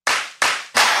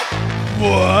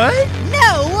What?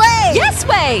 No way! Yes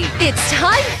way! It's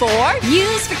time for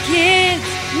News for Kids!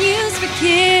 News for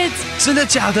Kids! 真的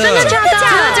假的？真的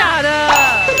假的？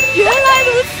原来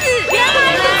如此！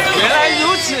原来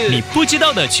如此！你不知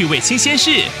道的趣味新鲜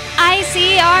事。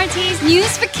ICRT's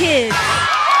News for Kids!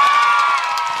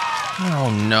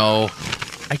 Oh no,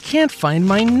 I can't find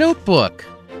my notebook.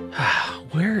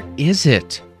 Where is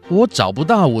it? 我找不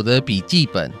到我的笔记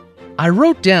本。I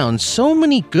wrote down so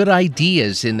many good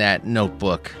ideas in that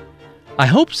notebook. I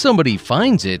hope somebody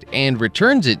finds it and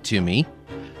returns it to me.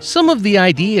 Some of the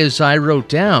ideas I wrote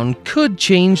down could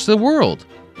change the world,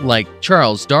 like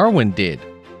Charles Darwin did.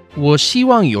 我希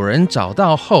望有人找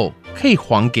到后可以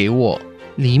还给我。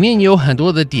里面有很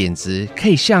多的点子，可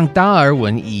以像达尔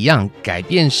文一样改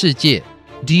变世界。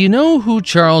Do you know who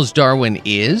Charles Darwin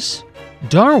is?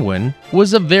 Darwin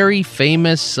was a very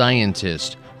famous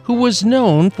scientist who was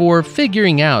known for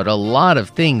figuring out a lot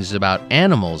of things about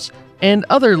animals and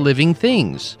other living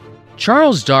things.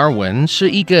 Charles Darwin 是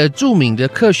一个著名的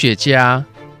科学家，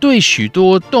对许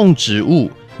多动植物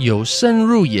有深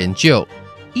入研究。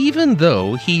Even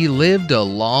though he lived a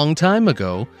long time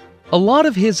ago, a lot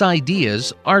of his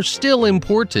ideas are still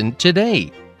important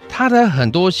today. 他的很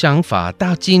多想法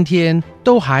到今天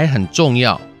都还很重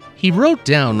要。He wrote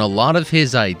down a lot of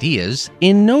his ideas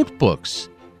in notebooks.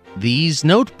 These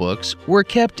notebooks were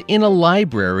kept in a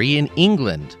library in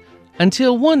England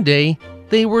until one day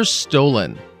they were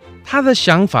stolen. 他的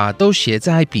想法都写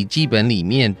在笔记本里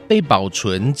面，被保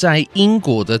存在英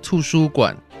国的图书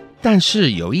馆。但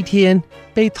是有一天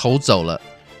被偷走了。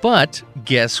But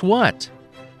guess what?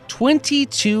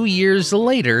 22 years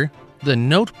later, the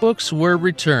notebooks were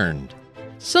returned.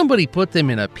 Somebody put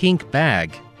them in a pink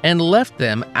bag and left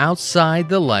them outside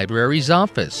the library's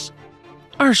office.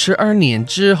 22年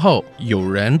之后，有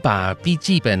人把笔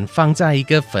记本放在一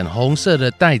个粉红色的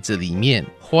袋子里面，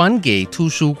还给图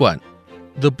书馆。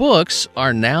The books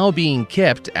are now being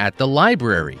kept at the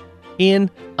library,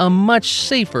 in a much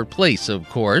safer place, of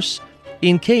course,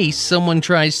 in case someone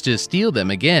tries to steal them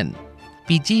again.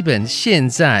 笔记本现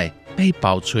在被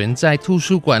保存在图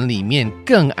书馆里面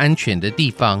更安全的地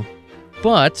方。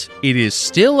But it is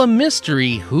still a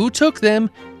mystery who took them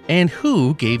and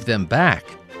who gave them back.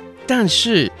 但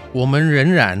是我们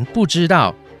仍然不知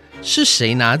道是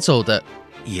谁拿走的，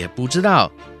也不知道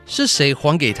是谁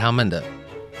还给他们的。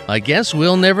I guess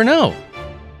we'll never know.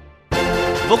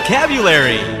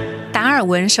 Vocabulary. 达尔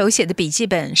文手写的笔记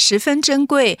本十分珍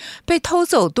贵，被偷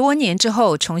走多年之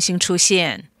后重新出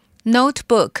现。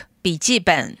Notebook 笔记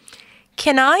本。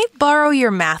Can I borrow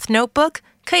your math notebook?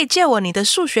 可以借我你的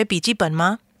数学笔记本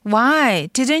吗？ Why?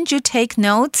 Didn't you take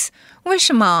notes? 为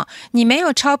什么？你没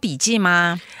有抄笔记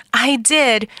吗？ I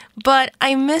did, but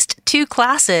I missed 2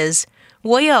 classes.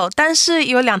 我有，但是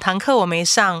有2堂课我没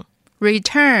上。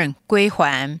Return 归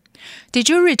还。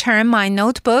Did you return my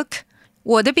notebook?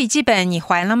 我的笔记本你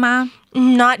还了吗？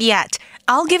 Not yet.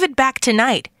 I'll give it back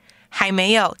tonight. 还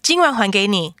没有，今晚还给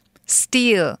你。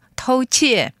Steal 偷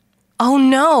窃。 Oh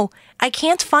no, I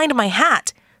can't find my hat.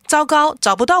 糟糕，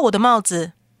找不到我的帽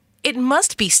子。It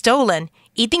must be stolen.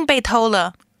 一定被偷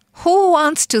了。Who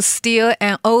wants to steal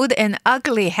an old and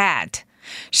ugly hat?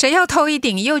 谁要偷一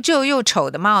顶又旧又丑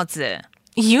的帽子？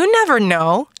 You never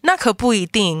know. 那可不一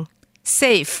定。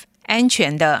Safe 安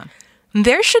全的。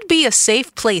There should be a safe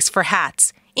place for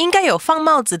hats. 应该有放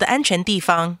帽子的安全地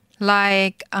方。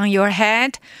Like on your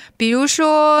head? 比如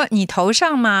说你头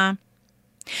上吗？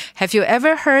 Have you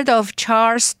ever heard of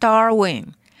Charles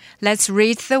Darwin? Let's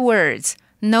read the words.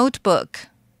 Notebook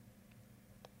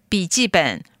笔记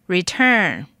本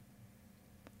Return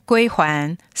归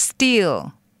还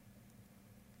Steal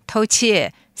偷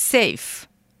窃 Safe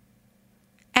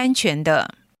安全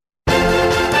的。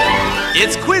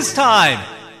 It's quiz time.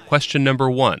 Question number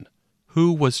 1.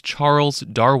 Who was Charles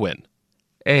Darwin?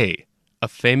 A. A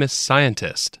famous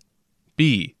scientist.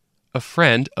 B. A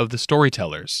friend of the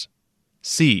storytellers.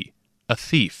 C. A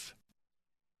thief.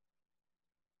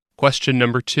 Question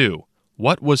number 2.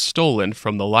 What was stolen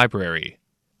from the library?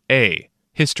 A.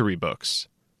 History books.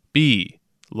 B.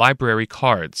 Library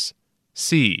cards.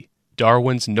 C.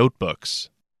 Darwin's notebooks.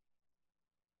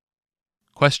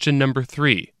 Question number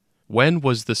 3. When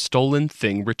was the stolen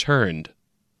thing returned?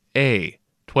 A.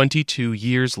 22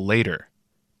 years later.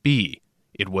 B.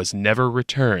 It was never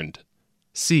returned.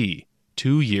 C.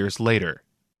 2 years later.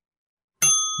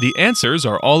 The answers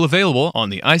are all available on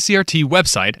the ICRT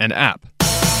website and app.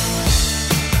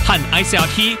 和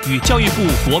ICRT 与教育部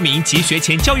国民及学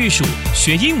前教育署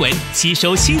学英文，吸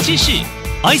收新知识。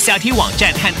ICRT 网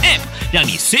站和 App 让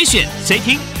你随选随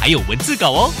听，还有文字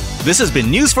稿哦。This has been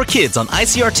News for Kids on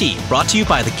ICRT, brought to you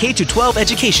by the K-12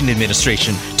 Education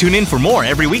Administration. Tune in for more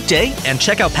every weekday and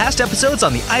check out past episodes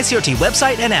on the ICRT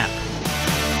website and app.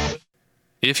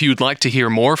 If you'd like to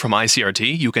hear more from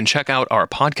ICRT, you can check out our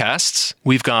podcasts.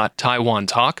 We've got Taiwan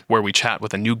Talk, where we chat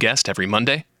with a new guest every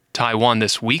Monday. Taiwan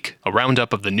This Week, a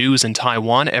roundup of the news in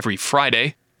Taiwan every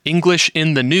Friday. English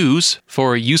in the News,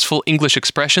 for useful English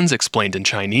expressions explained in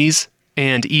Chinese.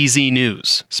 And EZ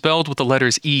News, spelled with the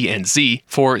letters E and Z,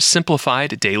 for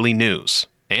simplified daily news.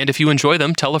 And if you enjoy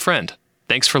them, tell a friend.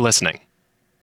 Thanks for listening.